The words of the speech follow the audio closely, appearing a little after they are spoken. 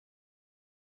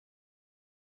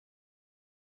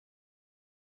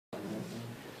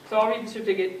So I'll read the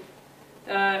certificate.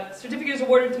 Certificate is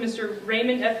awarded to Mr.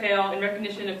 Raymond F. Hale in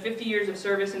recognition of 50 years of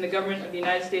service in the government of the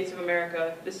United States of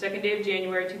America, the 2nd day of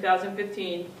January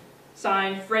 2015.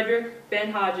 Signed, Frederick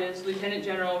Ben Hodges, Lieutenant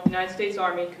General, United States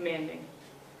Army, commanding.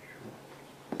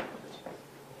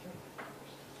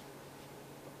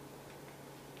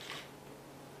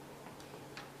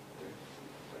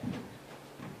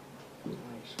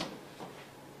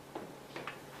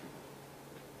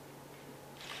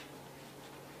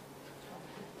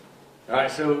 All right,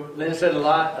 so Lynn said a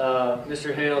lot.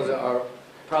 Mr. Hales are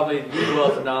probably the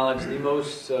wealth of knowledge, the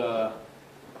most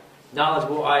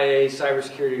knowledgeable IA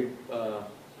cybersecurity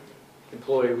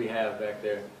employee we have back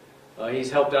there. He's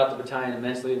helped out the battalion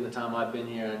immensely in the time I've been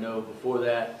here. I know before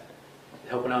that,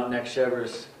 helping out next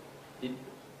Chièvres,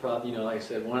 probably, like I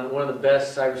said, one of the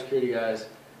best cybersecurity guys.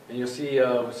 And you'll see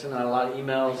we're sending out a lot of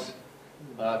emails,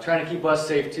 trying to keep us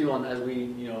safe too, as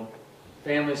we,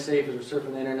 families safe as we're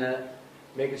surfing the internet.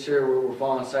 Making sure we're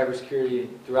following cybersecurity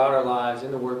throughout our lives,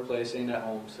 in the workplace, and at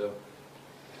home. So,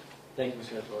 thank you,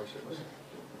 Mr.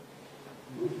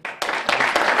 Head.